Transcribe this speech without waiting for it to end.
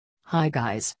Hi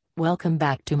guys, welcome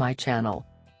back to my channel.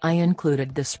 I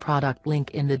included this product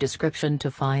link in the description to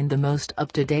find the most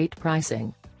up-to-date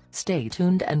pricing. Stay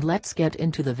tuned and let's get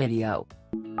into the video.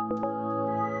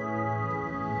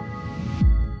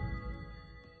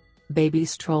 Baby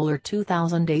Stroller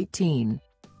 2018.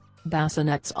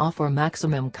 Bassinets offer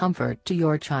maximum comfort to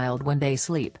your child when they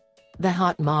sleep. The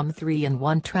Hot Mom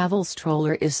 3-in-1 travel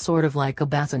stroller is sort of like a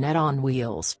bassinet on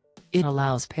wheels. It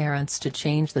allows parents to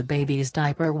change the baby's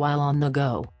diaper while on the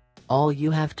go. All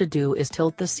you have to do is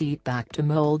tilt the seat back to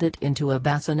mold it into a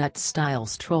bassinet-style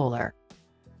stroller.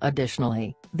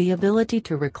 Additionally, the ability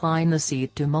to recline the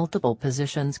seat to multiple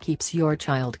positions keeps your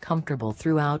child comfortable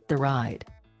throughout the ride.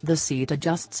 The seat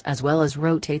adjusts as well as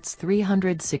rotates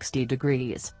 360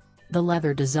 degrees. The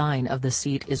leather design of the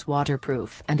seat is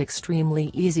waterproof and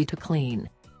extremely easy to clean.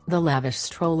 The lavish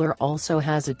stroller also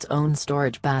has its own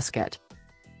storage basket.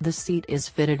 The seat is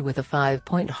fitted with a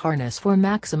 5-point harness for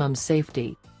maximum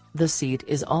safety. The seat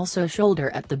is also shoulder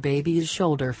at the baby's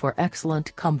shoulder for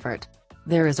excellent comfort.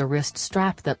 There is a wrist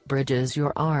strap that bridges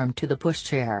your arm to the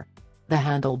pushchair. The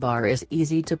handlebar is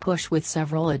easy to push with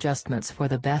several adjustments for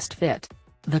the best fit.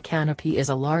 The canopy is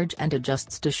large and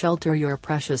adjusts to shelter your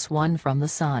precious one from the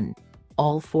sun.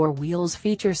 All four wheels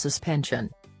feature suspension.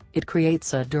 It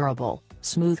creates a durable,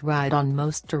 smooth ride on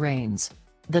most terrains.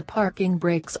 The parking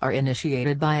brakes are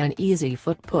initiated by an easy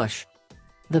foot push.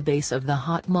 The base of the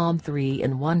Hot Mom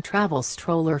 3-in-1 travel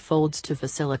stroller folds to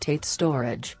facilitate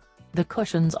storage. The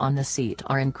cushions on the seat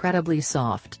are incredibly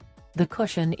soft. The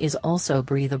cushion is also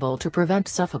breathable to prevent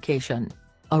suffocation.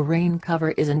 A rain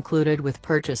cover is included with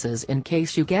purchases in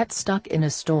case you get stuck in a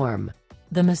storm.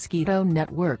 The mosquito net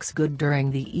works good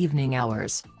during the evening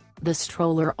hours. The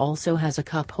stroller also has a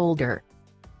cup holder.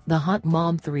 The Hot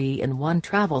Mom 3-in-1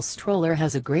 travel stroller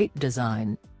has a great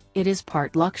design. It is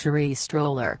part luxury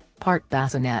stroller, part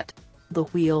bassinet. The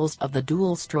wheels of the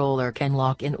dual stroller can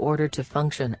lock in order to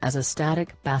function as a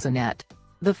static bassinet.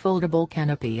 The foldable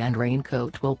canopy and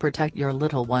raincoat will protect your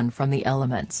little one from the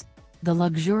elements. The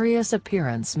luxurious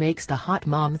appearance makes the Hot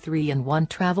Mom 3-in-1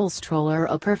 travel stroller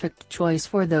a perfect choice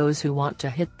for those who want to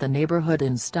hit the neighborhood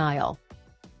in style.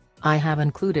 I have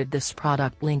included this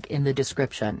product link in the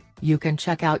description. You can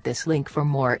check out this link for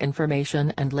more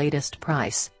information and latest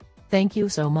price. Thank you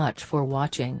so much for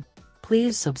watching.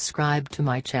 Please subscribe to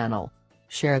my channel,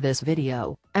 share this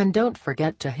video, and don't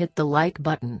forget to hit the like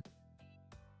button.